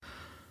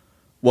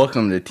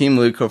Welcome to Team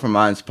Luke for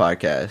Minds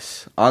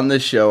podcast. On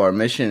this show, our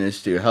mission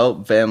is to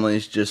help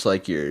families just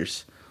like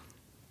yours.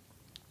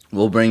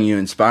 We'll bring you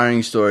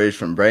inspiring stories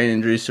from brain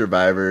injury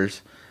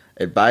survivors,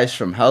 advice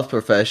from health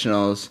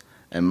professionals,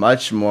 and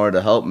much more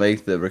to help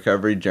make the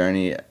recovery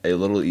journey a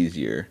little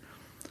easier.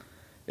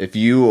 If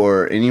you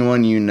or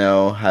anyone you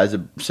know has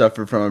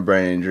suffered from a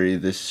brain injury,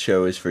 this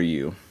show is for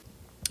you.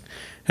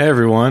 Hey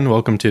everyone,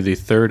 welcome to the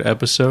third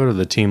episode of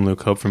the Team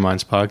Luke Hope for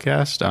Minds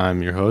podcast.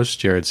 I'm your host,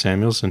 Jared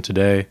Samuels, and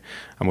today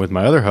I'm with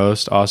my other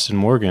host, Austin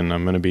Morgan.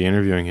 I'm going to be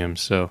interviewing him.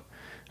 So,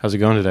 how's it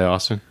going today,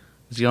 Austin?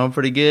 It's going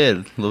pretty good.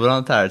 A little bit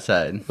on the tired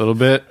side. A little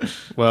bit?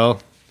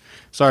 Well,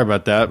 sorry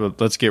about that,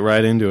 but let's get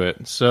right into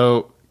it.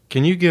 So,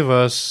 can you give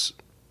us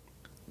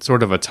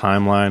sort of a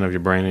timeline of your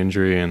brain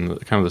injury and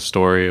kind of the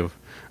story of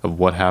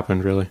what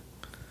happened, really?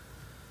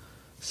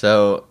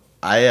 So,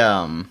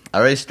 I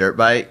raced dirt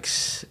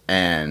bikes,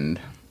 and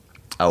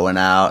I went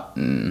out,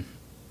 and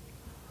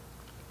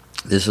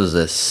this was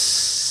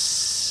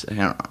I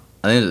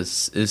think it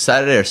was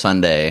Saturday or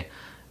Sunday,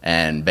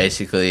 and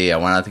basically I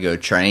went out to go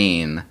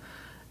train,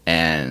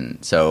 and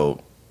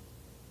so,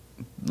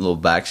 little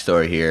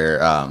backstory here,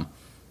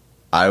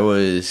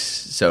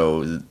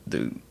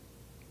 the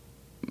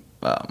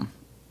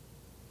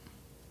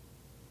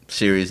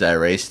series that I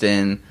raced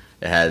in,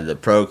 it had the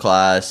pro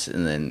class,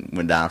 and then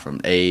went down from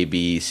A,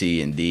 B,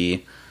 C, and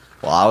D.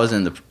 Well, I was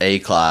in the A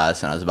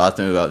class, and I was about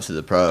to move up to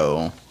the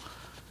pro.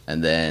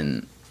 And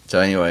then, so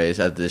anyways,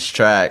 at this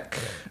track,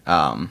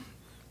 I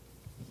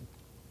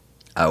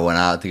went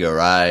out to go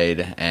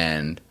ride,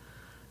 and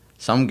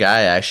some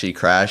guy actually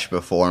crashed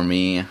before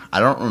me. I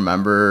don't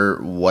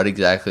remember what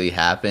exactly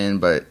happened,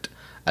 but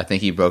I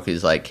think he broke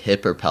his,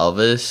 hip or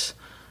pelvis.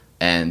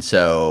 And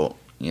so,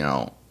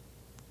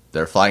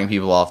 they're flagging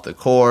people off the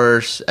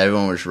course.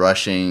 Everyone was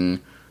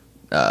rushing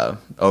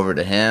over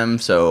to him,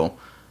 so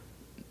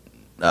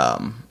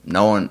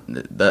no one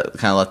that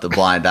kind of let the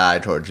blind eye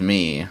towards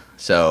me.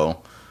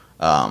 So,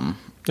 and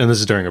this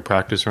is during a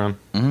practice run.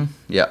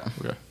 Yeah.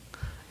 Okay.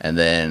 And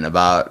then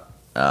about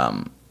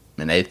an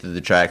eighth of the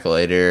track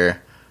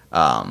later,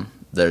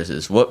 there's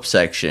this whoop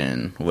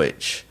section,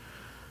 which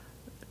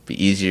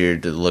be easier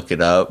to look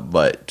it up,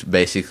 but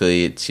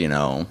basically it's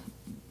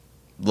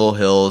little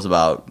hills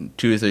about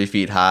 2 or 3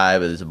 feet high,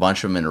 but there's a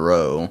bunch of them in a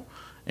row, and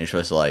you're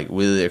supposed to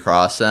wheelie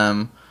across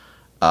them.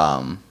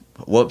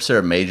 Whoops are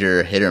a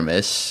major hit or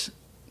miss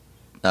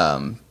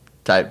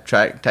type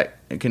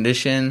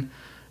condition,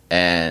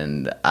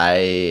 and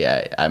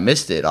I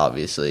missed it,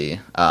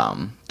 obviously.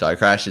 So I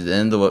crashed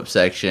in the whoop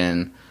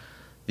section.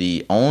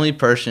 The only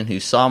person who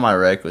saw my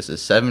wreck was a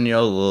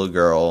 7-year-old little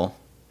girl,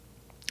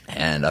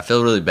 and I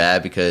feel really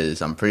bad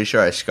because I'm pretty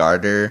sure I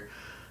scarred her,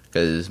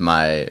 because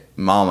my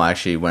mom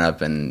actually went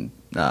up and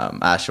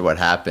asked her what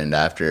happened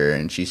after,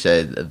 and she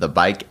said the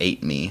bike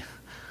ate me.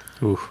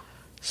 Ooh.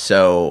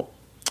 So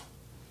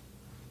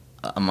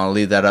I'm going to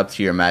leave that up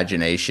to your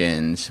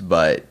imaginations,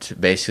 but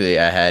basically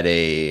I had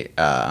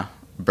a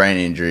brain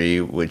injury,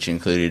 which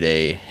included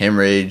a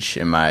hemorrhage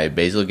in my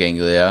basal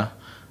ganglia,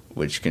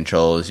 which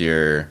controls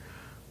your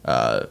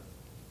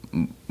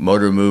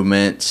motor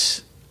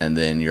movements, and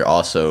then you're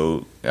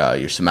also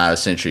your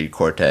somatosensory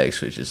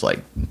cortex, which is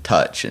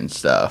touch and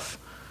stuff.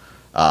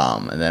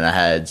 And then I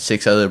had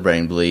 6 other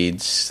brain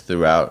bleeds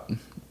throughout.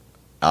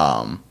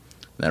 Then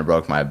I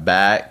broke my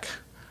back,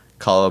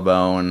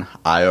 collarbone,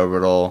 eye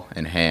orbital,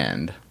 and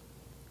hand.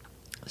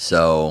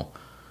 So,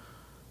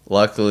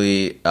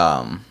 luckily,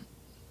 I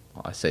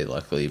say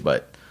luckily,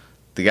 but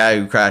the guy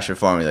who crashed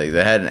before me,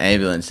 they had an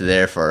ambulance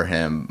there for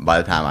him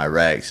by the time I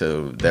wrecked,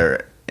 so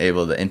they're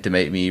able to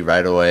intubate me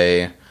right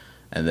away.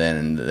 And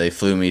then they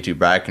flew me to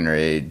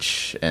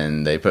Brackenridge,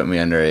 and they put me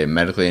under a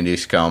medically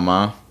induced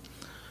coma.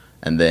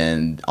 And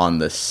then on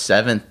the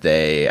 7th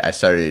day, I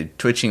started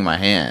twitching my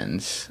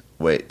hands,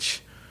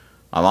 which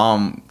my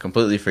mom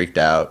completely freaked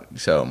out.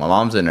 So my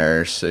mom's a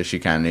nurse, so she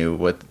kind of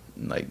knew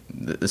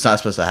it's not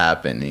supposed to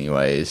happen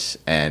anyways.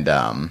 And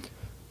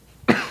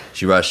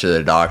she rushed to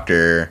the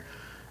doctor,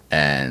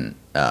 and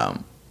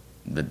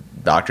the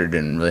doctor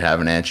didn't really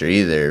have an answer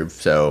either.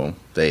 So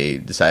they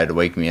decided to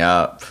wake me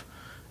up,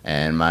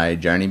 and my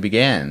journey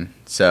began.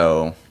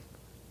 So,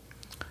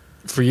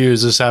 For you,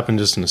 does this happen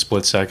just in a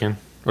split second?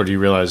 Or do you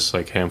realize,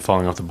 hey, I'm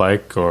falling off the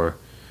bike? Or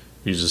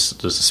you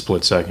just a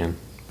split second,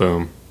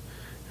 boom,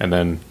 and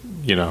then,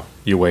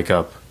 you wake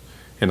up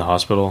in the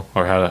hospital?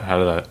 Or how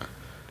do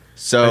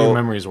your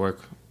memories work?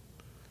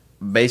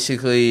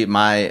 Basically,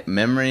 my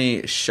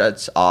memory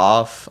shuts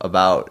off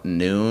about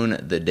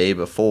noon the day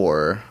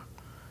before,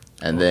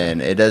 and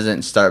then it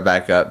doesn't start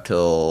back up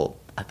till,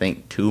 I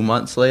think, 2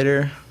 months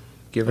later.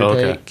 Give or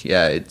take.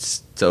 Yeah,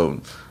 it's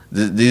so.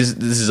 This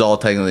is all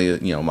technically,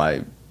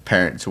 my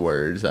parents'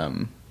 words.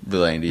 I'm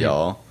relaying to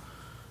y'all,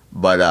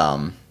 but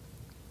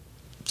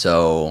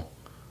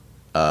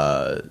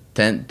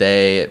 10th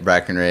day at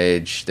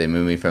Brackenridge, they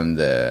moved me from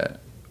the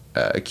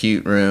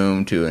acute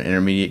room to an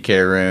intermediate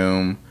care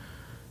room,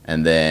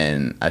 and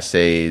then I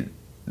stayed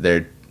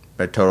there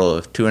a total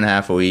of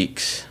 2.5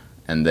 weeks,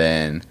 and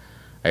then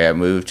I got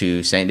moved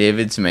to St.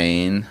 David's,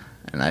 Maine,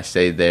 and I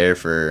stayed there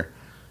for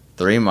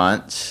 3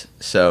 months.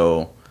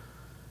 So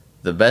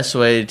the best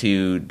way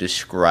to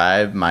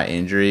describe my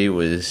injury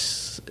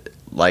was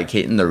like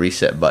hitting the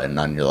reset button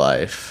on your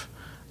life.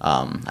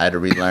 I had to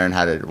relearn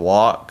how to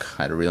walk.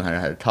 I had to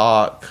relearn how to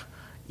talk,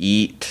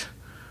 eat.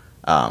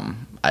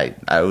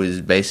 I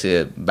was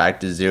basically back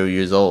to 0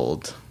 years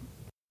old.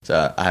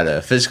 So I had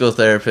a physical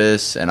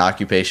therapist, an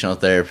occupational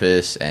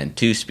therapist, and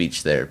 2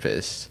 speech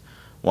therapists.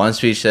 One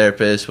speech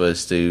therapist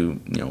was to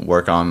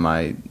work on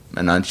my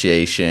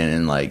enunciation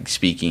and like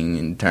speaking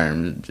in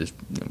terms, just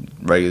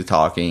regular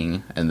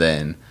talking, and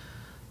then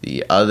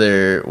the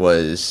other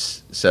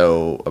was,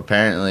 so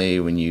apparently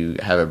when you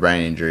have a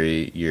brain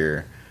injury,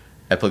 your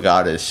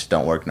epiglottis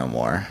don't work no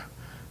more,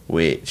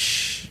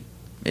 which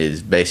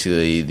is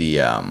basically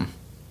the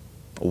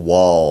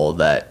wall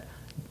that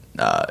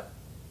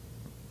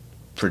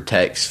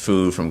protects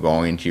food from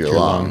going into your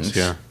lungs.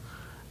 Yeah.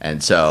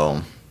 And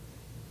so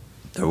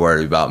they're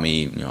worried about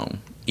me,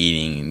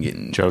 eating and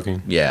getting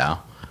choking. Yeah.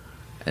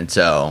 And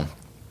so,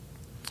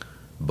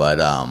 but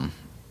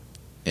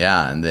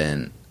yeah, and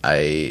then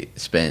I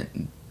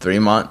spent 3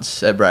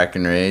 months at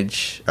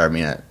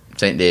at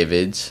St.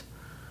 David's.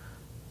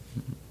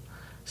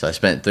 So I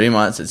spent 3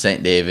 months at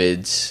St.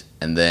 David's,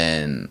 and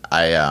then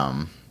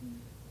I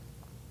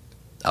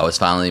was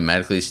finally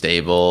medically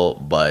stable,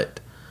 but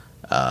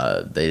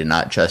they did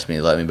not trust me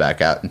to let me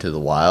back out into the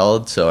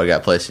wild, so I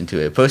got placed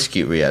into a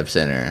post-acute rehab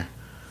center.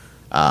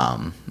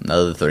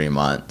 Another 3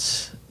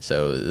 months.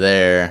 So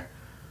there,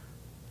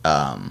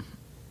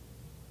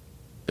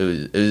 it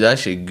was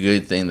actually a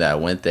good thing that I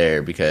went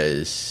there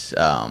because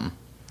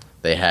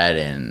they had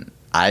an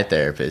eye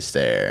therapist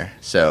there.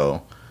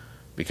 So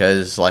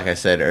because, like I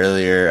said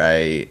earlier,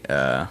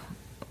 I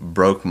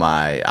broke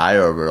my eye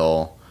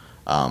orbital,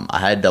 I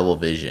had double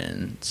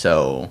vision.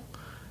 So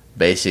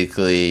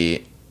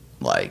basically,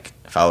 like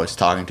if I was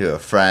talking to a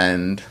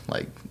friend,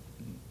 like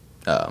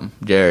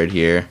Jared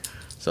here,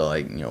 so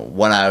like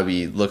one eye would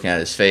be looking at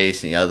his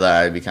face and the other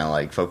eye would be kind of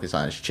like focused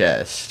on his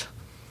chest.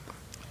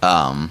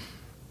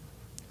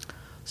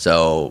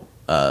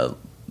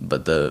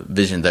 But the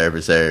vision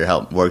therapist there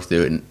helped work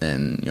through it,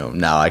 and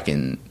now I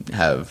can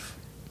have,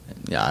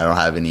 I don't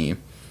have any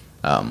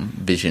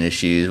vision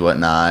issues,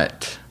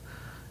 whatnot.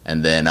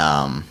 And then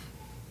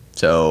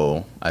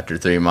so after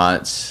 3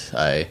 months,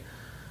 I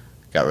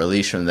got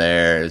released from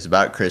there. It was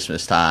about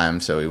Christmas time,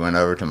 so we went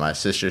over to my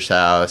sister's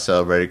house,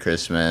 celebrated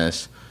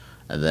Christmas,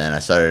 and then I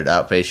started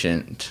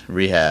outpatient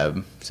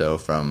rehab. So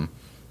from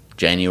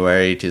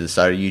January to the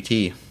start of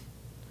UT.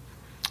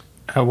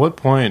 At what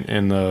point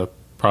in the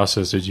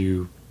process did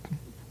you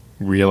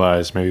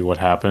realize maybe what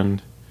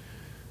happened,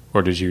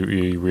 or did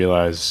you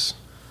realize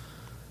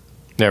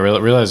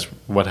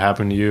what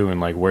happened to you and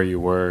like where you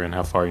were and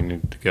how far you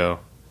needed to go?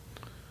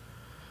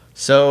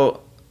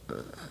 So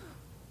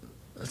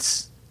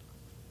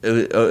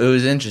it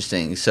was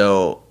interesting.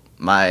 So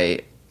my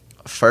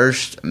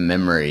first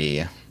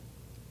memory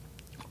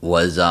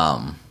was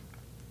I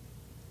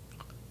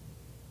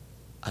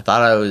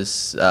thought I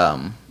was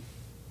I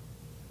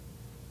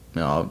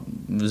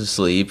was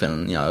asleep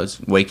and I was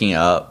waking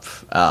up,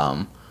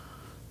 but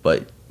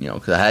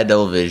because I had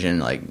double vision,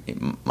 like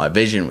my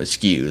vision was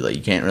skewed. Like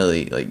you can't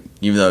really, like,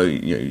 even though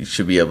you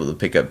should be able to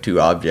pick up two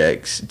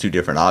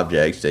different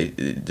objects,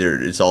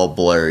 it's all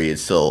blurry.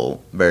 It's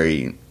still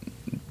very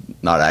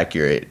not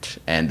accurate.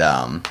 And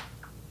so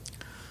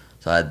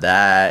I had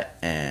that,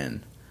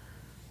 and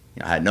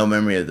I had no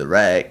memory of the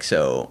wreck.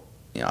 So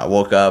I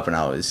woke up and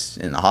I was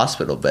in the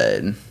hospital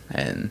bed,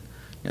 and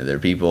there are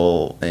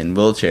people in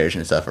wheelchairs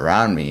and stuff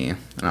around me,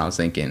 and I was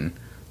thinking,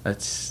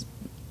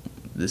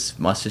 this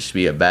must just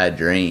be a bad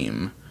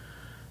dream.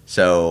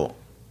 So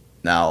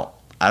now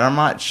I'm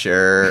not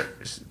sure.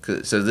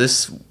 So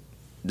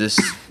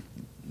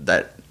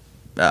that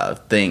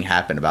thing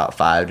happened about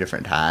 5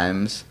 different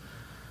times.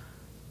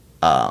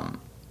 I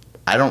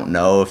don't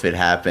know if it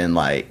happened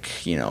like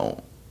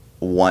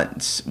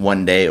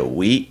one day a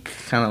week,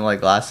 kind of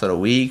like lasted a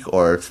week,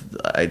 or if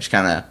I just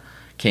kind of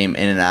came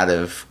in and out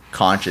of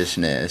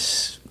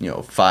consciousness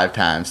 5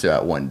 times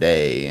throughout one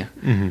day.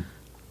 Mm-hmm.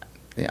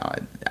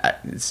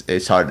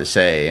 It's hard to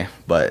say,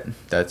 but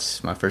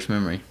that's my first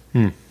memory.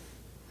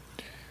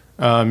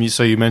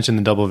 So you mentioned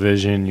the double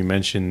vision, you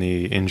mentioned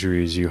the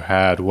injuries you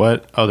had.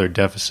 What other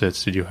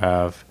deficits did you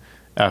have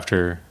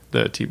after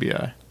the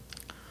TBI?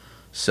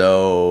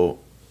 So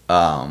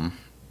I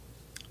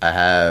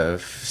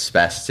have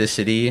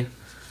spasticity,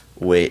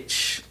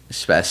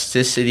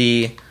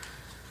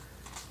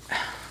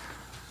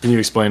 Can you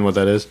explain what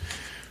that is?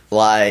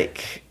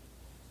 Like,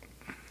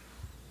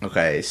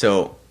 okay,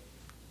 so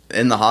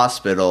in the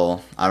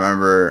hospital, I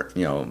remember,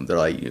 they're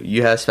like,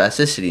 you have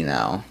spasticity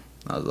now.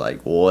 I was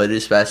like, what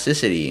is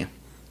spasticity?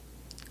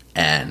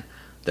 And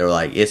they were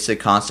like, it's the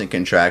constant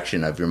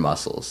contraction of your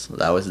muscles.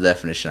 That was the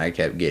definition I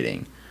kept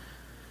getting.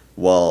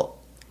 Well,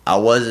 I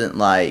wasn't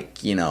like,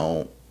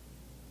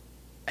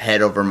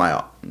 head over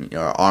my,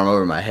 arm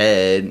over my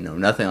head,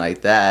 nothing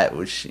like that,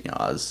 which,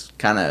 I was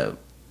kind of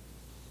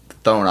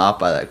thrown off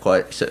by that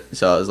question.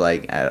 So I was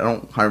like, I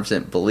don't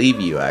 100% believe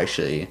you,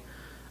 actually.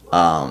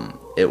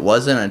 It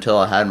wasn't until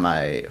I had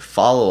my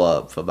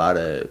follow-up about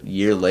a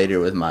year later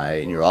with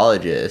my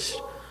neurologist.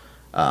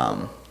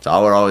 So I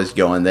would always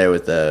go in there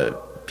with a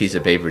piece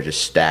of paper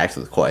just stacked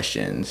with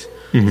questions.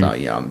 Mm-hmm. So,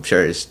 I'm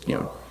sure his,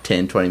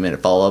 10,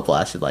 20-minute follow-up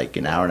lasted like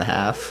an hour and a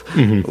half.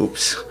 Mm-hmm.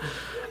 Oops.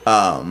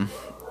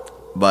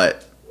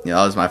 But,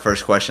 that was my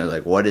first question. I was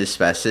like, what is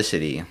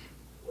spasticity?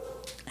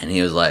 And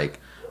he was like,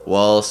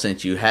 well,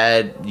 since you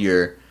had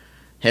your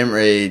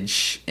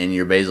hemorrhage in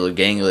your basal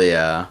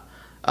ganglia,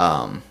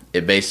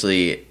 it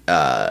basically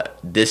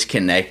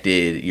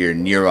disconnected your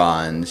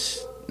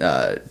neurons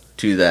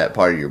to that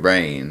part of your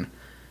brain.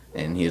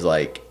 And he's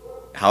like,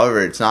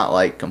 however, it's not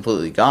like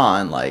completely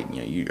gone. Like,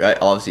 you're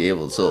obviously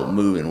able to still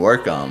move and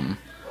work them.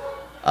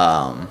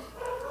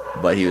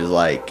 But he was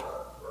like,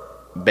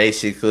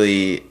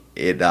 basically,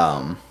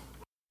 so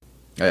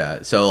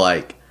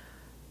like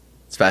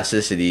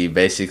spasticity,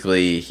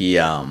 basically he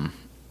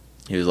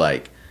was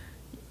like,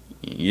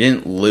 you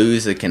didn't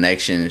lose the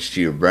connections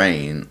to your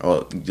brain,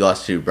 or you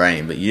lost to your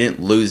brain, but you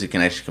didn't lose the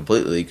connection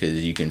completely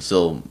because you can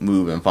still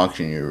move and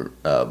function your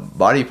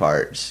body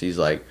parts. He's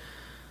like,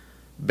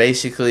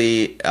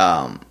 basically,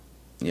 now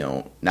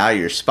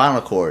your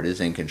spinal cord is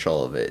in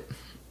control of it.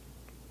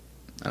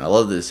 And I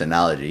love this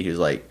analogy. He was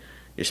like,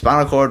 your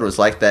spinal cord was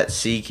like that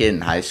C kid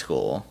in high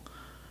school.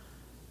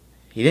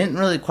 He didn't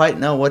really quite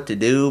know what to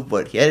do,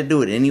 but he had to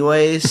do it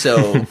anyway,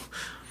 so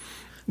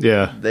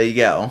yeah, there you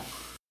go.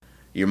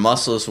 Your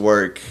muscles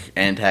work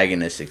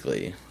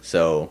antagonistically.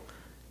 So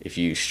if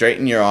you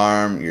straighten your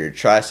arm, your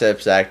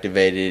triceps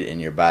activated and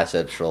your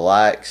biceps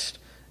relaxed.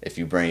 If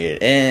you bring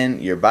it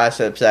in, your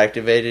biceps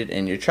activated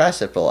and your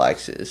tricep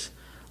relaxes.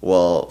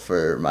 Well,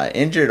 for my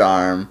injured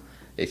arm,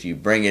 if you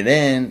bring it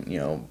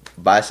in,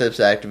 biceps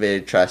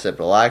activated, tricep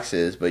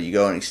relaxes, but you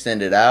go and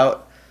extend it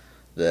out,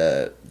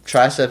 the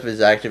tricep is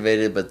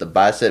activated, but the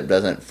bicep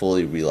doesn't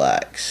fully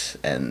relax,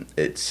 and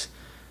it's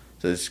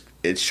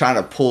trying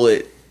to pull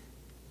it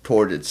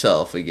toward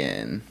itself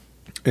again.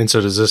 And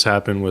so does this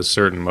happen with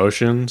certain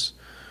motions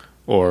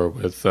or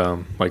with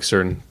like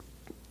certain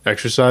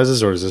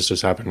exercises, or does this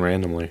just happen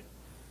randomly?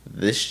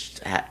 This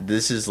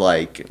is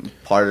like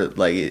part of,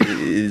 like, it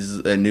is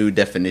a new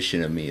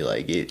definition of me.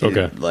 Like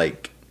okay.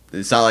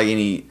 It's not like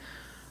any.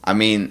 I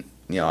mean,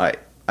 I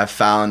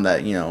found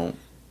that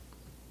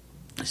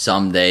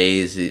some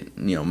days it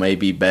may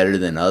be better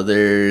than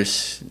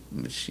others,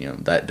 which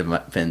that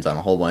depends on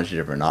a whole bunch of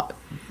different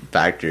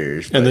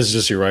factors. And this is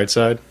just your right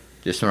side?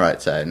 Just my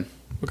right side.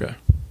 Okay.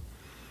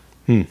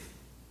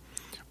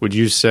 Would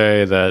you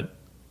say that,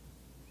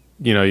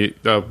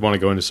 I want to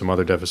go into some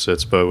other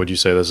deficits, but would you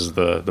say this is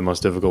the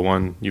most difficult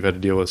one you've had to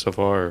deal with so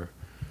far?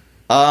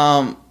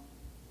 Or?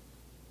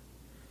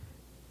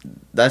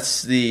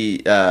 That's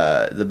the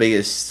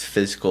biggest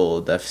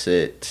physical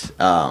deficit.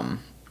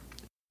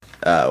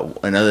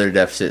 Another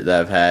deficit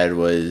that I've had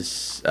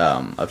was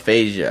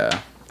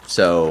aphasia.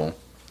 So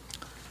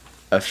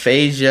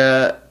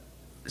aphasia.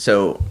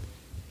 So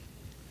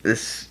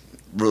this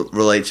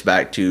relates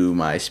back to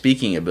my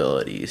speaking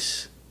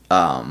abilities.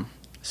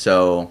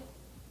 So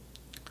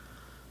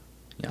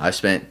I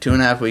spent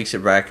 2.5 weeks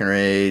at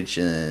Brackenridge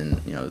and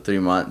then 3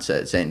 months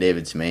at St.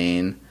 David's,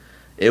 Maine.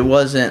 It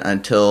wasn't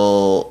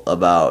until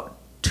about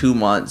 2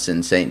 months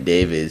in St.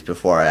 David's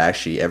before I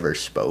actually ever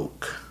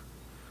spoke.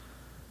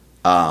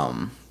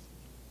 And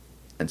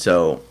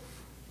so,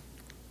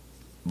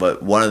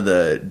 but one of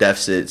the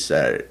deficits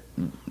that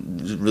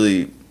is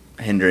really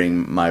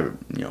hindering my,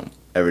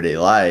 everyday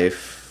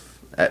life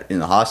in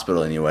the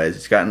hospital anyways,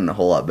 it's gotten a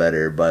whole lot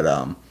better,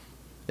 but,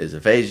 is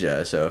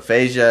aphasia. So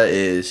aphasia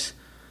is,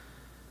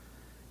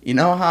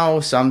 how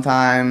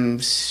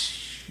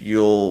sometimes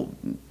you'll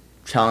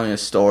telling a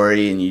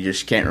story and you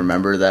just can't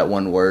remember that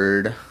one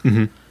word?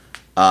 Mm-hmm.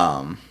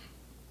 Well,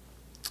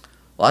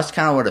 that's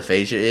kind of what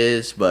aphasia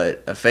is,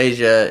 but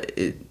aphasia,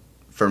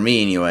 for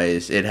me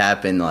anyways, it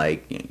happened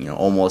like,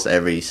 almost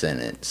every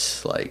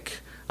sentence. Like,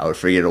 I would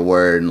forget a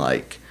word and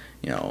like,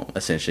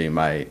 essentially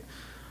my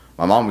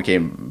mom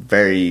became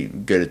very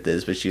good at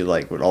this, but she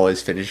would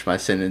always finish my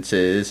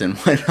sentences and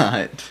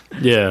whatnot.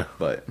 Yeah.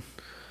 But.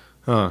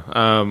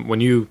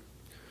 Do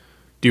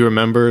you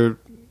remember,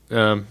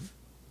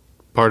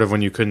 part of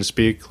when you couldn't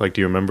speak? Like,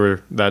 do you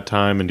remember that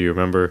time, and do you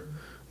remember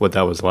what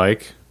that was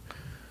like?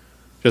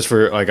 Just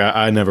for, like,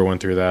 I never went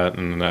through that,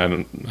 and I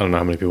don't know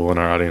how many people in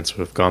our audience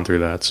have gone through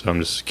that, so I'm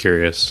just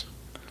curious.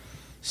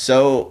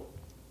 So,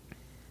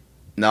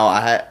 no,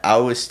 I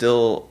was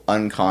still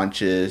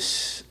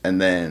unconscious, and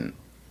then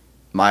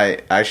my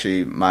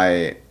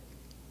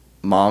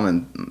mom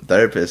and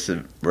therapist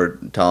were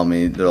telling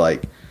me, they're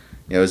like,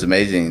 it was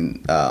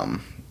amazing,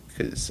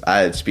 because I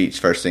had speech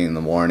first thing in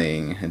the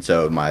morning, and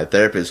so my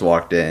therapist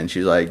walked in, she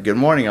was like, "Good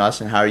morning,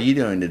 Austin, how are you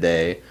doing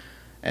today?"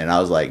 And I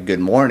was like, "Good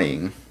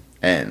morning,"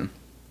 and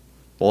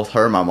both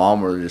her and my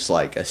mom were just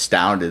like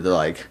astounded. They're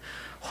like,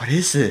 "What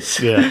is this?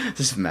 Yeah. Is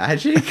this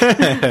magic?"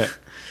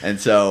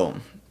 And so,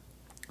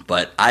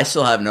 but I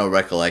still have no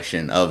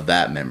recollection of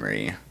that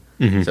memory.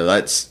 Mm-hmm. So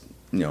that's,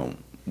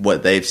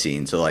 what they've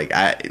seen. So like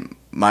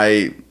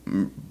by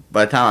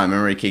the time my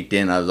memory kicked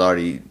in, I was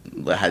already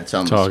had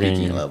some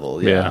speaking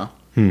level. Yeah.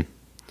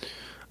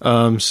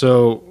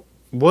 So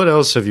what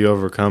else have you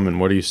overcome, and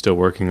what are you still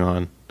working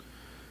on?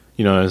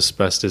 As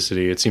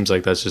spasticity, it seems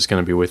like that's just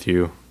going to be with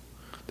you.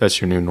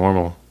 That's your new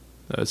normal.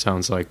 It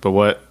sounds like. But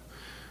what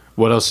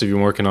else have you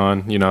been working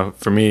on?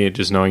 For me,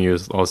 just knowing you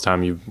all this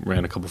time, you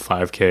ran a couple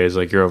 5Ks.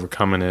 Like, you're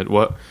overcoming it.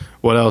 What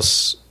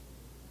else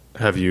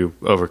have you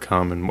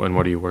overcome, and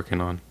what are you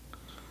working on?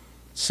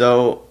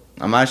 So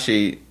I'm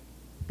actually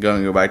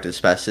going to go back to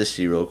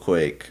spasticity real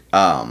quick.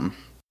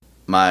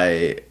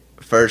 My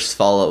first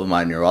follow-up with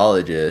my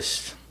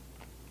neurologist,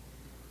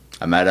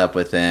 I met up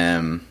with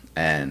him,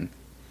 and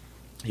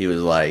he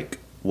was like,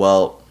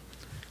 well,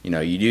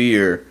 you do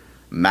your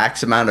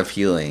max amount of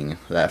healing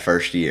that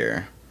first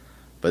year,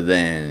 but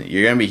then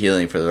you're going to be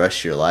healing for the rest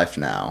of your life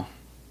now.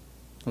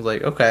 I was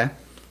like, okay.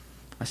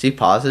 I see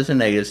positives and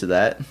negatives to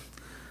that.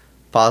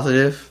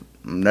 Positive,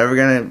 I'm never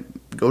going to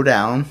go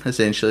down,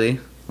 essentially.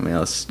 I mean,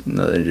 that's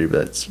another injury,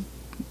 but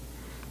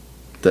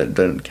that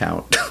doesn't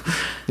count.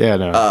 Yeah,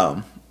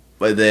 no.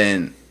 But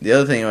then the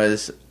other thing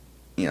was,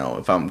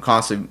 if I'm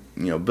constantly,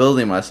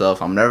 building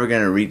myself, I'm never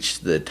going to reach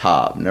the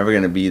top. I'm never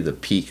going to be the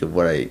peak of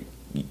what I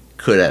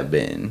could have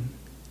been.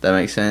 That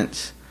makes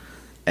sense?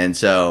 And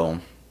so,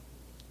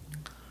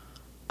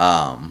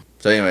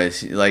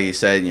 anyways, like you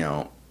said,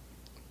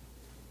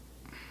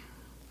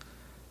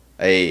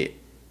 a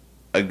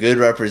good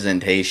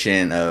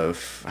representation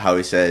of how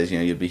he says,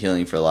 you'll be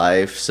healing for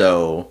life.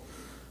 So,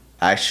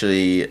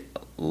 actually,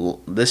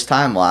 this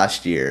time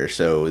last year,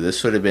 so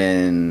this would have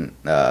been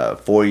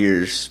 4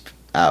 years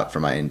out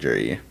from my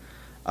injury,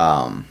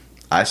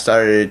 I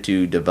started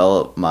to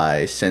develop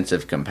my sense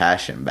of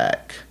compassion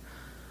back.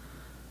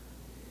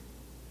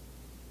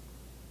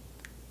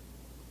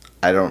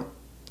 I don't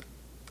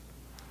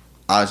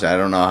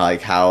know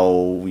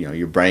how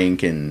your brain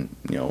can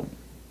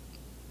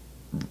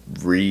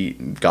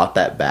got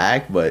that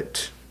back,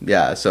 but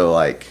yeah, so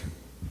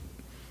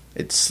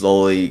it's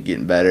slowly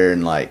getting better,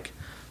 and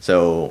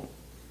so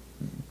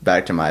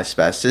back to my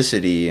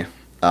spasticity,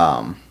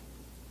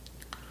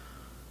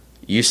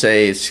 you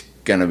say it's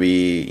gonna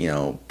be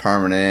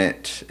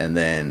permanent, and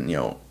then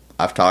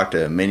I've talked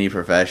to many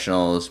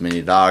professionals,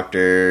 many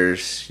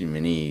doctors,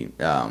 many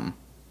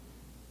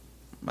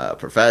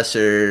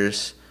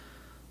professors.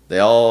 They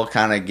all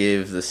kind of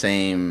give the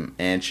same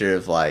answer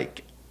of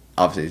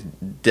obviously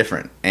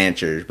different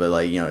answers, but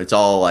it's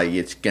all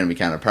it's gonna be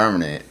kind of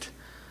permanent.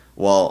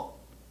 Well,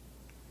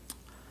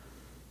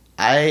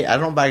 I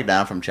don't back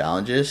down from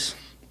challenges,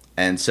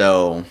 and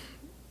so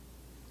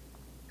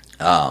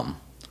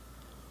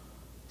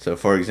so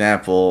for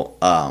example,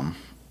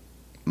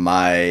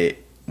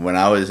 when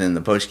I was in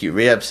the post-acute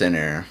rehab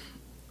center,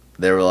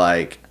 they were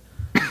like,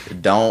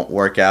 don't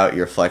work out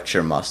your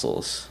flexor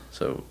muscles.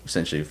 So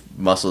essentially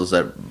muscles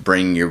that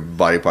bring your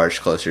body parts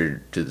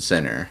closer to the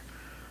center.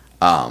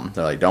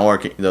 They're like, don't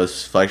work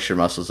those flexor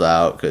muscles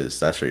out, because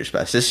that's where your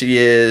spasticity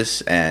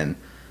is, and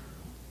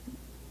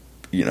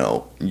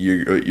you're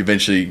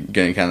eventually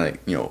going to kind of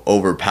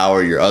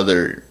overpower your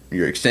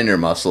extender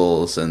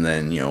muscles, and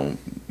then you'll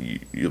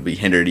be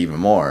hindered even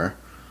more.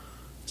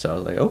 So I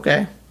was like,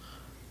 okay.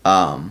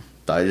 So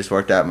I just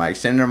worked out my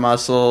extender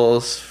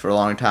muscles for a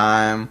long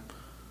time.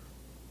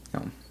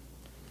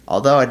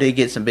 Although I did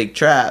get some big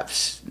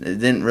traps, it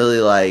didn't really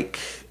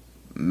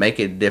make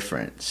a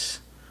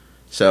difference.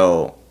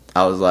 So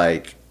I was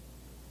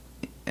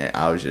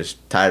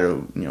just tired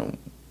of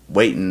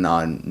waiting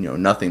on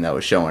nothing that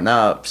was showing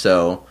up.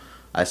 So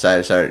I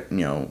decided to start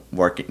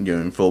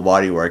doing full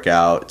body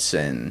workouts,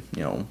 and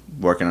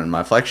working on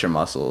my flexor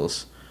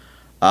muscles.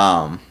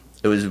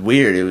 It was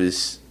weird. It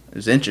was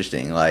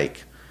interesting. Of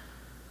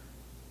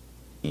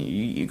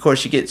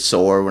course, you get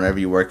sore whenever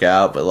you work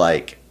out, but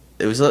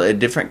it was a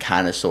different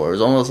kind of sore. It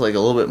was almost a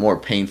little bit more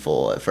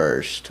painful at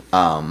first.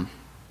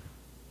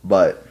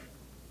 But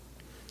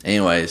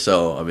anyway,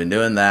 so I've been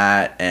doing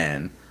that,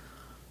 and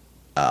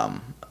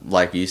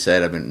like you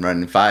said, I've been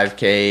running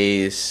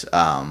 5Ks.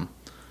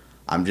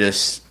 I'm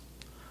just,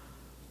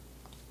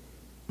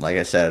 like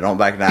I said, I don't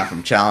back down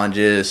from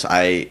challenges.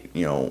 I,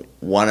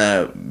 want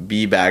to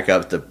be back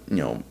up to,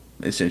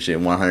 essentially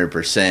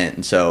 100%.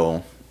 And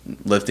so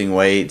lifting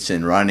weights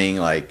and running,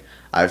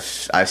 I've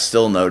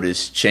still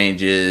noticed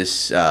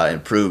changes,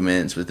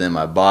 improvements within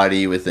my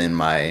body, within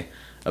my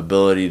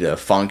ability to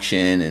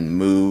function and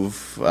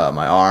move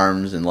my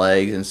arms and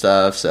legs and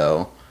stuff.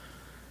 So,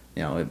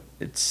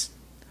 it's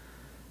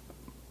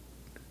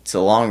a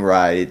long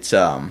ride. It's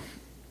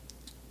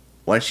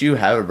once you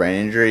have a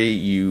brain injury,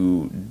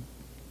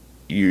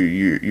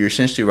 you're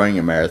essentially running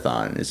a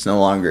marathon. It's no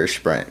longer a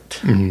sprint.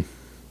 Mm-hmm.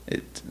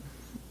 It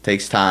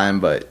takes time,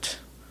 but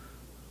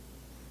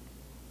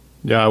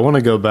yeah, I want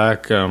to go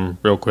back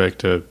real quick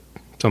to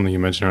something you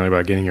mentioned earlier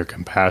about getting your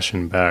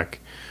compassion back.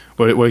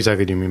 What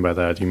exactly do you mean by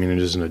that? Do you mean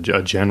just in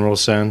a general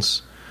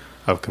sense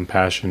of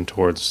compassion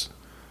towards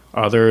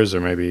others,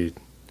 or maybe?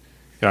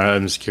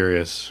 I'm just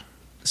curious.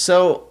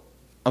 So,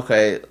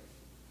 okay,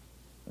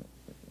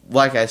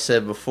 like I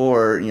said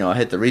before, I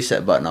hit the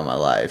reset button on my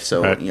life.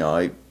 So, right.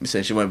 I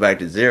essentially went back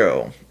to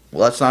zero.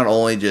 Well, that's not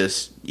only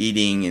just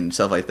eating and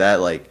stuff like that.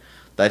 Like,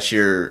 that's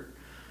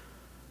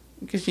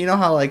because you know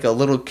how, like, a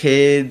little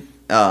kid,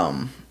 they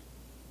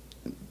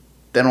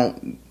don't,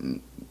 how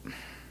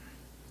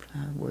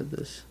do I word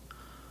this?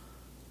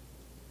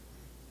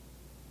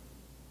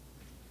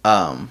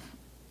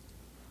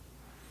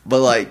 But,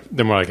 like,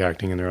 They're more like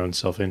acting in their own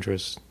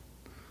self-interest.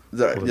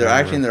 They're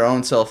acting in their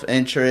own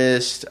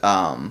self-interest.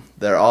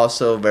 They're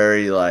also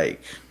very,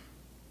 like,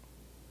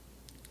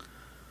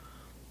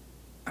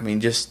 I mean,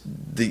 just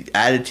the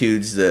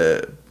attitudes,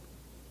 the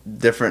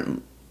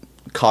different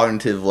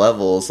cognitive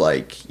levels,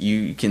 like,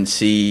 you can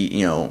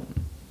see,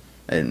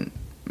 and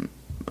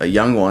a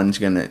young one's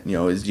gonna,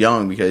 is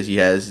young because he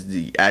has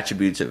the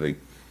attributes of a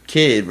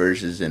kid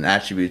versus an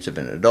attributes of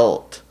an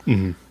adult.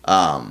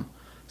 Mm-hmm.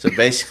 So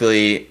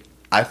basically,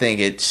 I think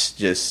it's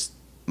just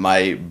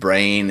my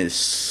brain is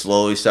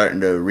slowly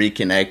starting to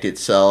reconnect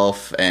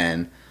itself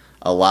and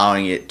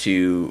allowing it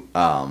to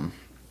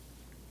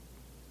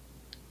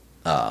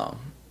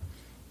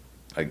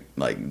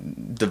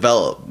like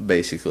develop,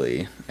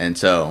 basically. And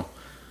so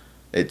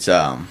it's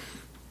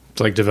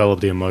like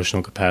develop the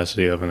emotional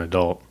capacity of an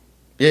adult.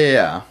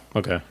 Yeah.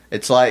 Okay.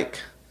 It's like,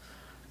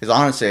 because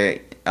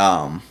honestly,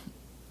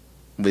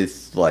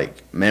 with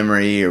like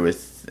memory or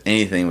with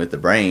anything with the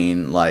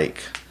brain,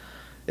 like,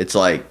 it's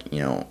like,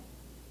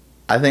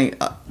 I think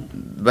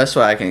the best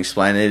way I can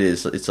explain it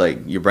is it's like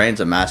your brain's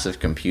a massive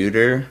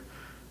computer,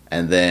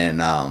 and then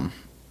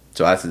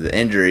so after the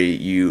injury,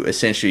 you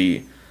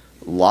essentially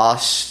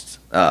lost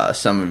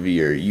some of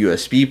your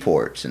USB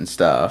ports and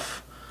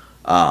stuff.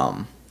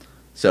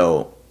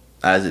 So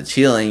as it's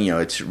healing,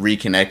 it's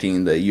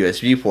reconnecting the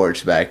USB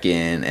ports back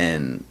in,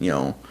 and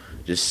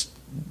just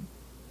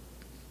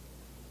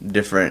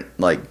different,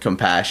 like,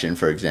 compassion,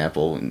 for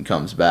example,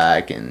 comes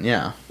back, and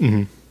yeah.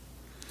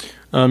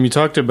 Mm-hmm. You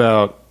talked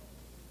about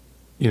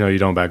you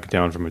don't back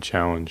down from a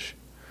challenge.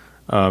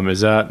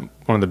 Is that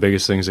one of the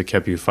biggest things that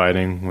kept you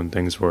fighting when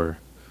things were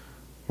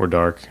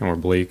dark and were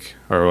bleak?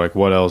 Or, like,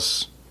 what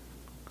else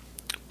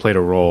played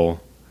a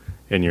role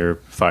in your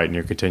fight and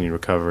your continued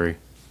recovery?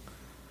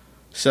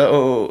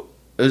 So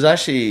it was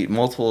actually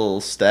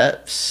multiple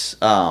steps.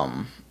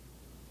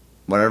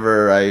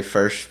 Whenever I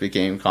first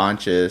became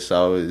conscious,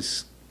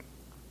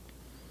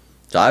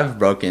 I've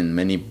broken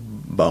many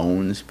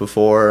bones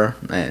before,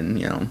 and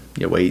you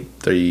wait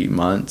 3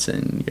 months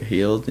and you're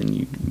healed and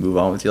you move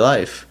on with your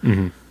life.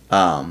 Mm-hmm.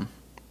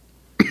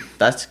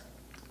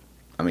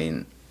 I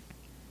mean,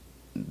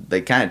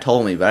 they kind of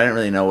told me, but I didn't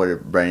really know what a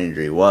brain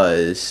injury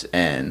was,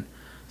 and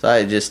so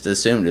I just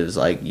assumed it was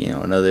like,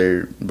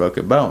 another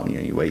broken bone.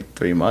 You wait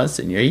 3 months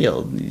and you're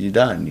healed, you're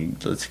done,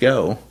 let's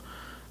go.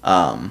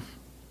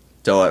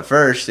 So at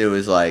first it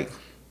was like,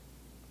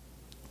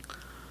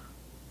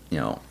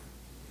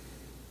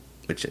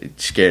 which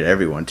scared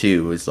everyone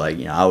too, was like,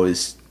 I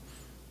was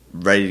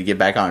ready to get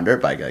back on a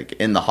dirt bike, like,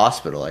 in the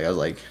hospital. Like, I was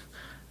like,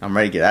 I'm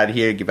ready to get out of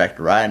here, get back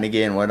to riding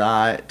again,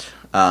 whatnot.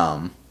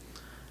 And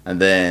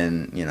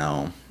then,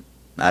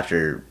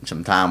 after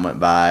some time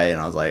went by,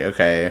 and I was like,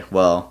 okay,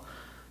 well,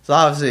 so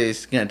obviously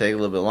it's going to take a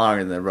little bit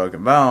longer than a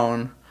broken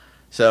bone.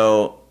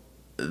 So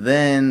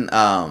then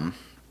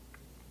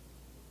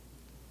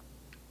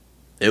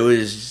it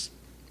was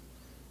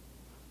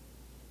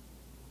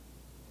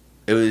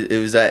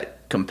that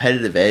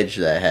competitive edge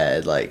that I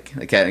had, like,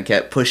 it kind of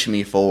kept pushing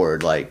me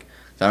forward. Like,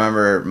 so I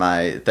remember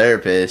my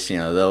therapist,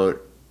 so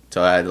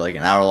I had like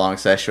an hour-long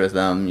session with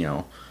them,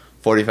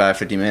 45,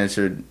 50 minutes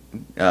would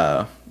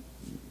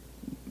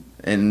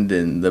end,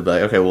 and they'd be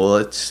like, okay, well,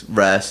 let's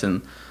rest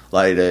and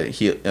allow you to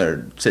heal,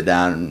 or sit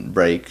down and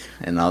break.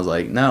 And I was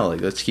like, no,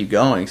 like, let's keep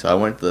going. So I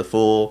went to the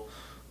full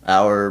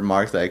hour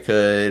mark that I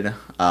could.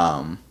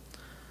 And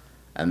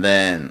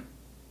then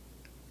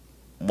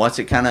once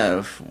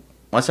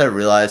I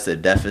realized the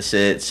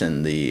deficits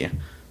and the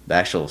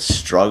actual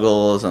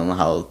struggles and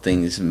how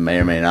things may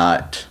or may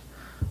not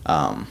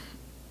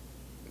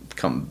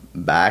come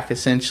back,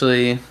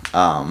 essentially,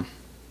 I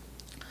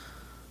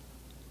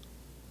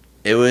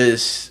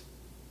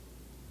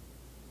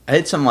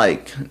had some,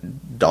 like,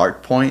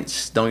 dark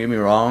points, don't get me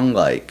wrong,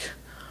 like,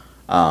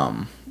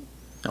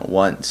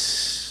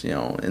 once,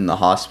 in the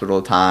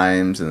hospital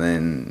times, and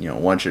then,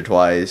 once or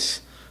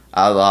twice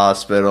out of the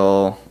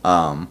hospital,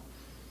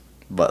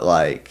 but,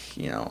 like,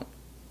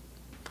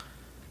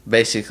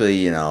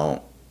 basically,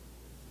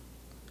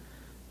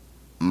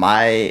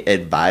 my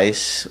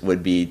advice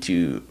would be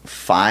to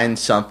find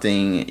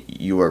something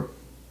you are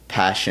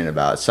passionate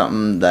about,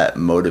 something that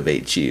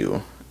motivates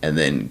you, and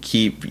then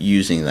keep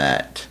using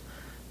that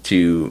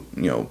to,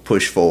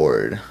 push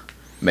forward,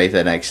 make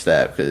that next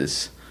step,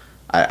 because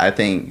I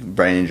think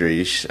brain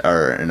injuries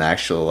are an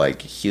actual, like,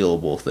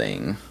 healable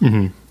thing.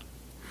 Mm-hmm.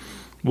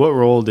 What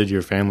role did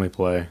your family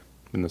play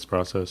in this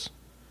process?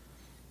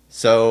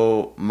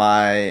 So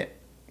my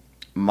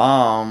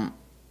mom,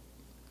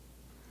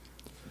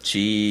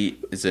 she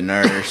is a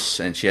nurse,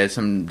 and she had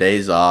some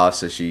days off,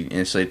 so she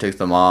instantly took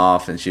them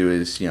off, and she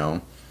was,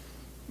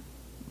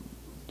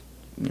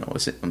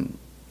 was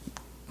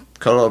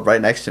cuddled up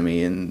right next to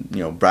me in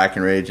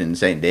Brackenridge and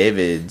St.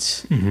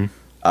 David's. Mm-hmm.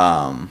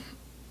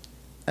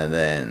 And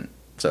then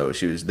so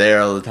she was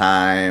there all the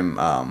time.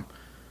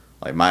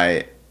 Like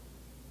my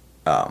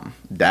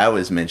dad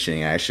was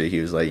mentioning, actually, he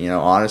was like,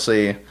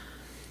 honestly,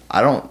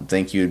 I don't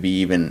think you would be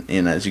even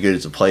in as good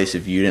as a place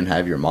if you didn't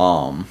have your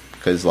mom,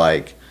 because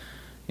like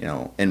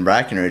in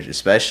Brackenridge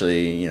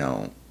especially,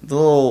 the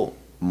little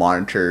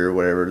monitor,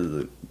 whatever,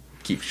 that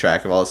keeps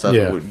track of all the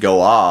stuff, would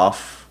go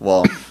off.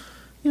 Well,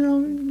 you're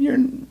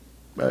in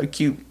a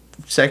cute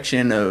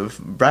section of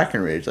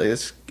Brackenridge, like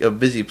it's a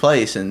busy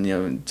place,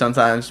 and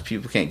sometimes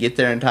people can't get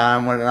there in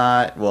time,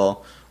 whatnot.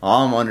 Well, my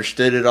mom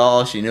understood it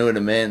all. She knew what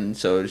it meant, and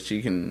so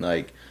she can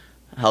like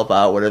help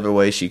out whatever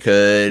way she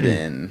could.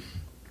 And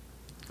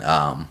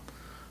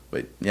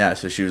but yeah,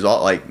 so she was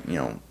all like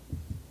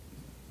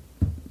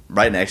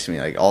right next to me,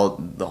 like all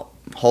the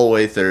whole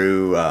way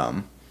through.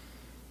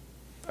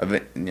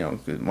 When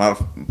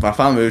I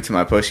finally moved to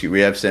my post-acute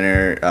rehab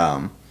center,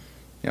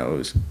 it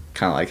was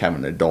kind of like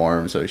having a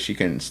dorm, so she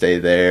couldn't stay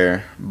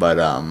there. But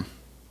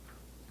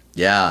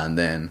yeah, and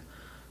then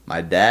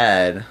my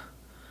dad,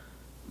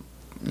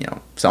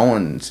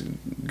 someone's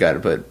got to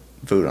put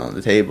food on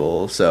the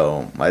table,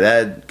 so my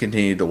dad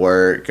continued to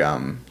work.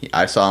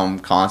 I saw him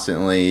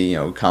constantly,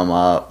 come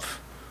up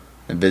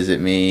and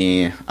visit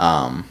me.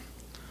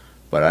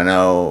 But I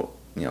know,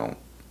 of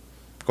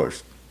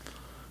course,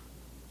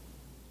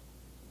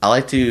 I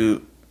like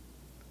to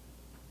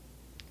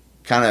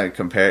kind of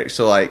compare.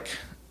 So, like,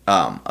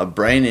 a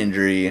brain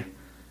injury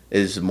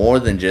is more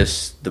than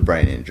just the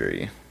brain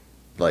injury.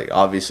 Like,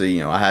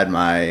 obviously, I had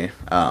my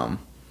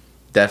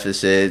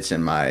deficits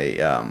and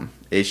my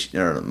issue,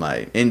 or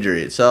my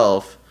injury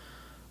itself.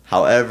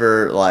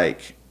 However,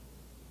 like,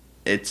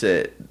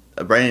 a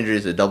brain injury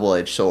is a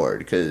double-edged sword,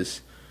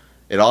 because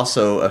it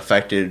also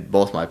affected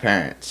both my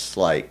parents.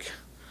 Like,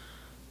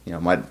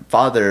 my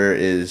father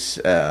is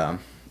an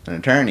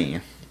attorney.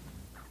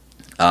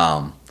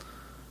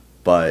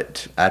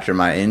 But after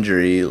my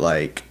injury,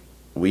 like,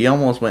 we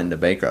almost went into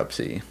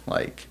bankruptcy.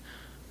 Like,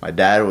 my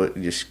dad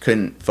just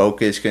couldn't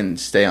focus, couldn't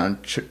stay on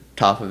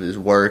top of his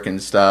work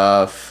and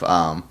stuff.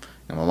 And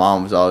my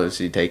mom was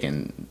obviously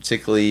taking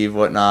sick leave,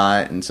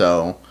 whatnot, and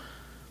so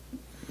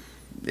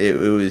it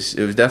was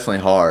definitely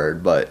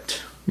hard.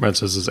 But Right,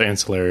 so there's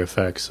ancillary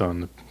effects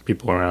on the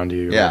people around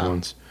you, your yeah, loved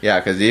ones. Yeah,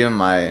 because even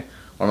one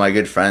of my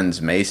good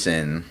friends,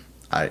 Mason,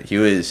 he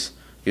was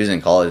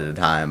in college at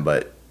the time,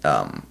 but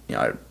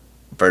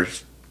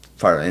first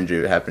part of the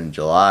injury happened in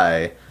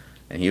July,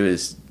 and he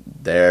was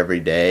there every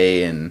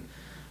day. And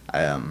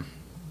I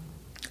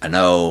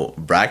know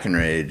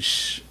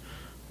Brackenridge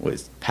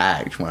was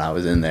packed when I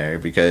was in there,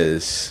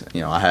 because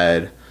it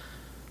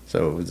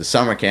was a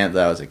summer camp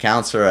that I was a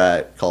counselor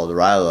at called the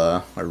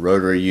RYLA, or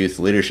Rotary Youth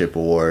Leadership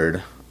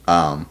Award.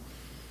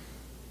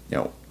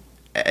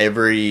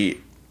 Every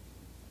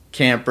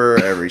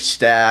camper, every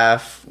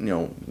staff,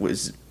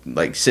 was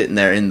like sitting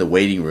there in the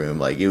waiting room,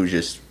 like it was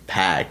just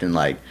packed. And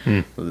like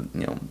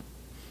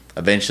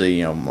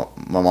eventually my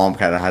mom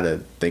kind of had to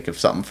think of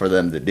something for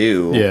them to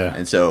do.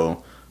 And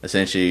so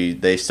essentially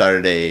they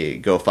started a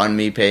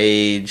GoFundMe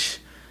page.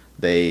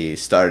 They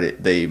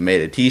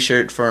made a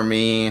t-shirt for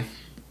me,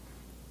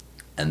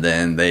 and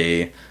then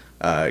they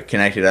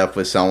connected up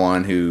with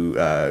someone who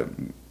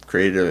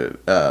created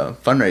a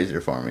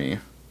fundraiser for me.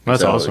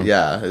 That's awesome.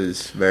 Yeah, it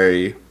was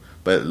very,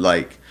 but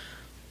like,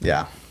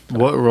 yeah.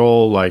 What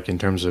role, like, in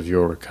terms of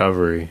your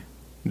recovery,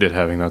 did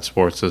having that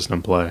support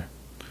system play?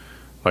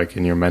 Like,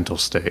 in your mental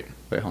state?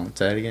 Wait, hold on,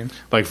 say that again?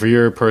 Like, for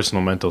your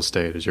personal mental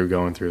state, as you're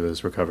going through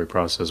this recovery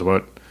process,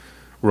 what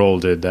role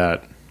did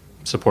that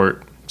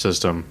support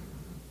system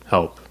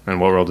help? And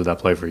what role did that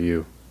play for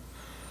you?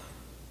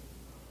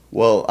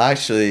 Well,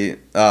 actually,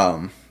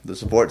 the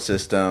support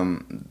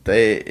system,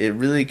 it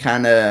really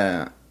kind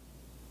of,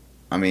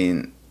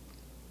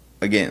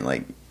 again,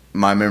 like,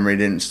 my memory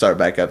didn't start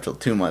back up till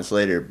 2 months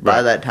later. Right.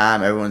 By that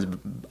time, everyone's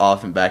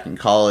off and back in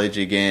college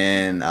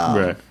again.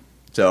 Right.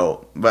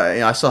 So,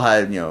 but I still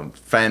had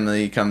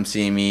family come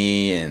see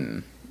me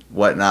and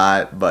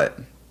whatnot. But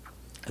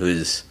it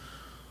was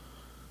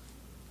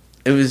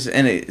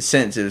in a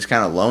sense, it was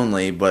kind of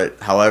lonely. But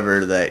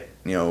however, that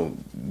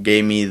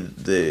gave me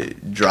the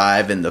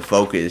drive and the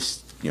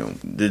focus.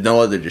 There's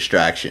no other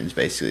distractions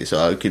basically,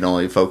 so I could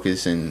only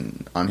focus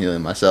on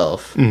healing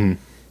myself.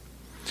 Mm-hmm.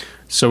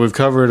 So we've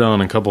covered on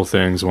a couple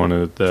things. One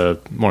of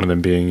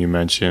them being, you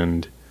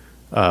mentioned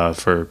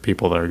for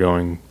people that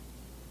are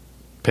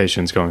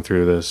patients going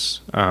through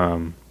this.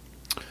 One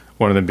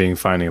of them being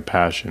finding a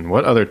passion.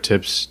 What other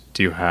tips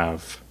do you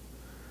have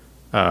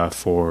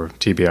for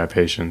TBI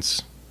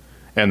patients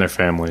and their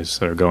families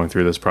that are going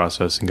through this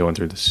process and going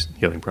through this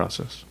healing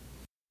process?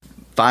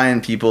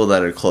 Find people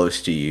that are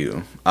close to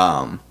you.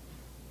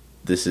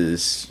 This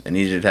is an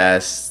easier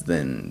task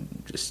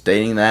than just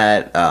stating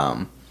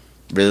that.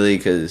 Really,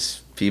 because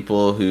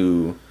people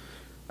who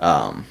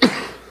are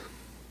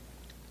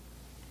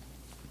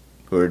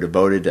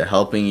devoted to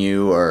helping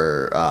you,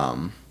 or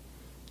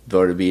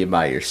there to be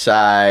by your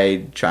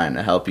side, trying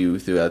to help you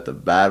throughout the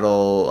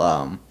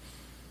battle.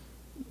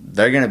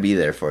 They're going to be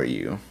there for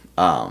you.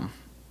 I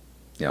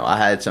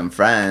had some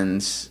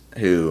friends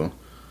who,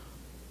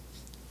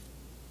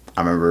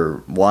 I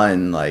remember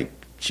one, like,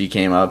 she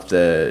came up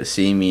to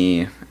see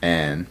me,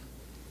 and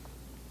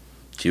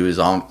she was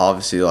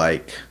obviously,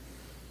 like,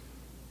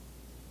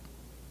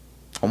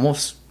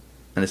 almost,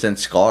 in a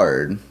sense,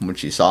 scarred when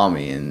she saw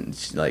me, and,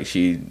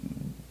 she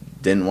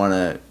didn't want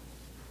to,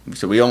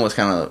 so we almost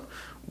kind of,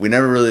 we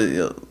never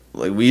really,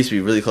 like, we used to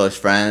be really close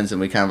friends,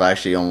 and we kind of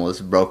actually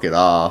almost broke it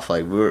off.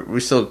 Like, we're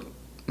still,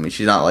 I mean,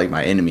 she's not, like,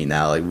 my enemy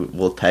now. Like,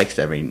 we'll text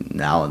every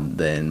now and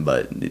then,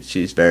 but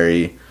she's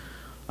very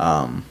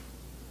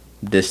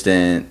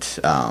distant.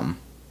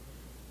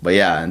 But,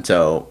 yeah, and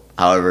so,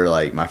 however,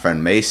 like, my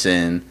friend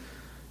Mason,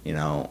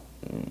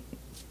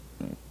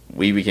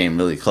 we became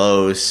really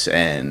close,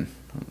 and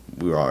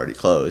we were already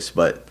close,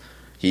 but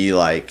he,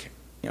 like,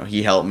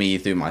 he helped me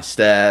through my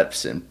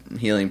steps and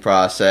healing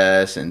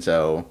process, and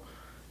so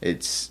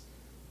it's,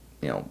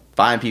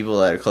 find people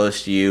that are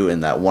close to you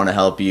and that want to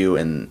help you,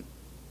 and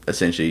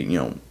essentially,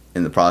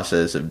 in the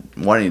process of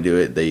wanting to do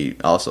it, they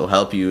also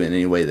help you in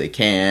any way they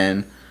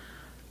can.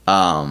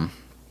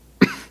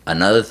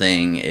 Another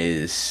thing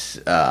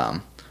is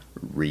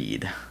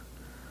read.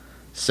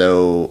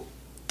 So,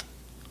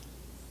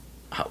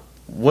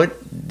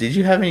 what did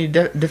you have any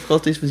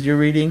difficulties with your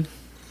reading?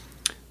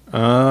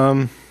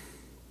 No,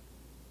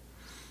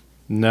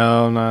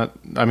 not.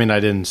 I mean, I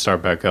didn't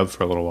start back up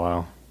for a little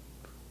while.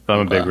 But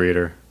I'm a big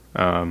reader,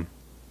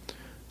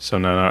 so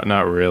no,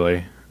 not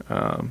really.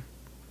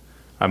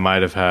 I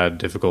might have had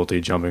difficulty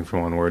jumping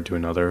from one word to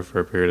another for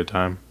a period of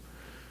time.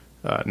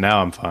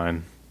 Now I'm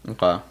fine.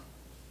 Okay,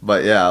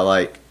 but yeah,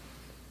 like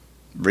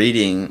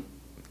reading,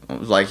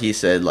 like he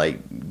said,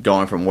 like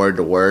going from word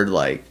to word,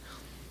 like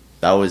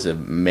that was a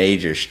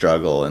major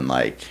struggle, and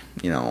like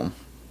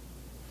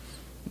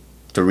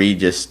to read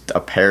just a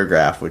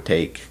paragraph would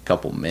take a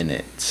couple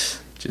minutes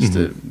just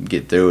to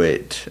get through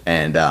it.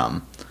 And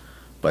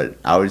but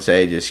I would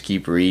say just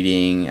keep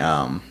reading.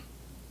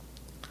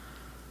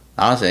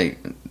 Honestly,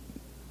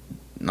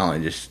 not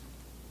only just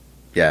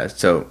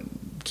so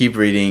keep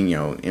reading,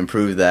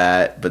 improve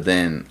that, but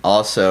then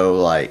also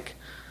like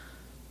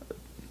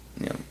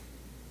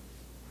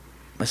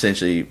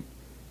essentially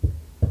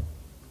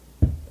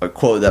a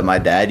quote that my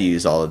dad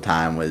used all the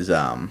time was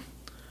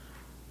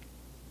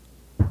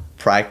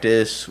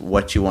practice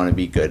what you want to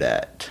be good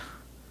at.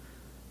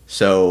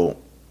 So,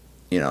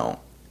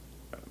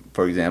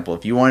 for example,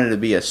 if you wanted to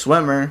be a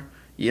swimmer,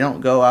 you don't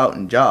go out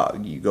and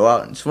jog, you go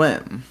out and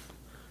swim.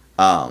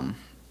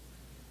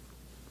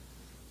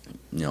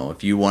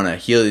 If you want to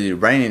heal your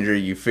brain injury,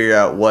 you figure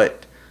out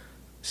what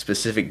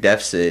specific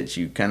deficits,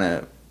 you kind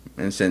of,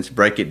 in a sense,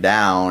 break it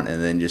down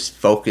and then just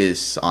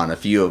focus on a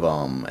few of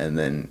them and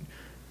then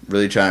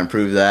really try to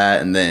improve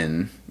that, and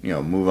then,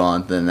 move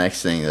on to the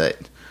next thing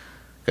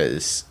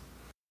because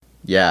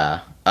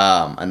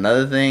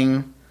another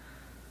thing,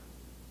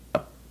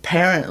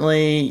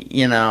 apparently,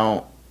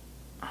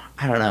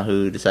 I don't know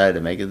who decided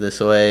to make it this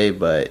way,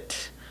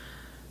 but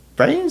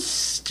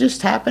brains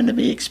just happen to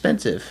be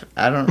expensive.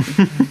 I don't,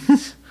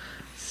 it's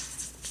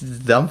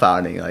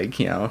dumbfounding, like,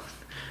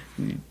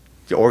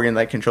 the organ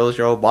that controls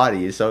your whole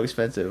body is so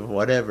expensive,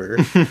 whatever.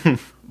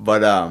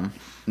 But,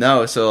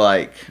 no, so,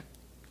 like,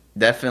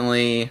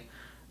 definitely,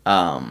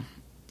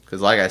 because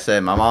like I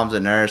said, my mom's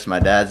a nurse, my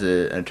dad's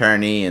an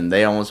attorney, and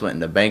they almost went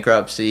into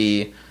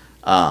bankruptcy.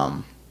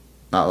 Not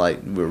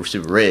like we were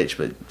super rich,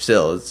 but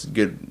still, it's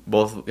good.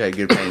 Both got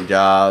good paying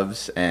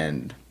jobs,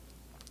 and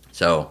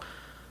so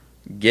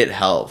get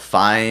help.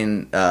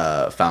 Find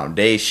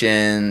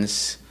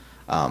foundations,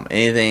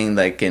 anything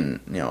that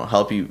can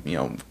help you.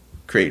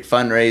 Create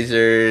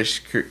fundraisers.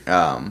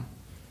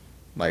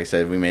 Like I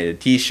said, we made a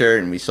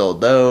T-shirt and we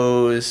sold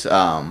those.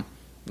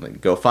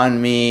 Like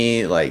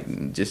GoFundMe,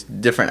 like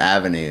just different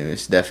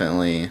avenues.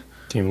 Definitely.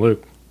 Team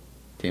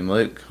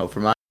Luke, hope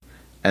for mine.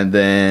 And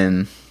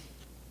then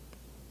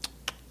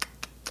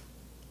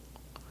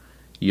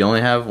you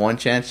only have one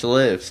chance to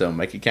live, so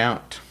make it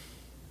count.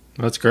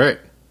 That's great.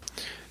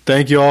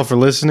 Thank you all for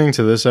listening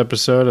to this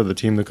episode of the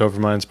Team Luke Hope for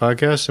Minds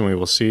podcast, and we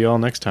will see you all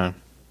next time.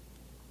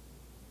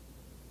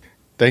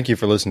 Thank you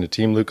for listening to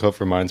Team Luke Hope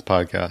for Minds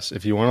podcast.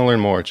 If you want to learn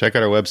more, check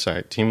out our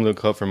website,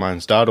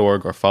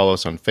 teamlukehopeforminds.org, or follow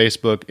us on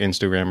Facebook,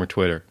 Instagram, or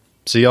Twitter.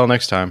 See y'all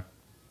next time.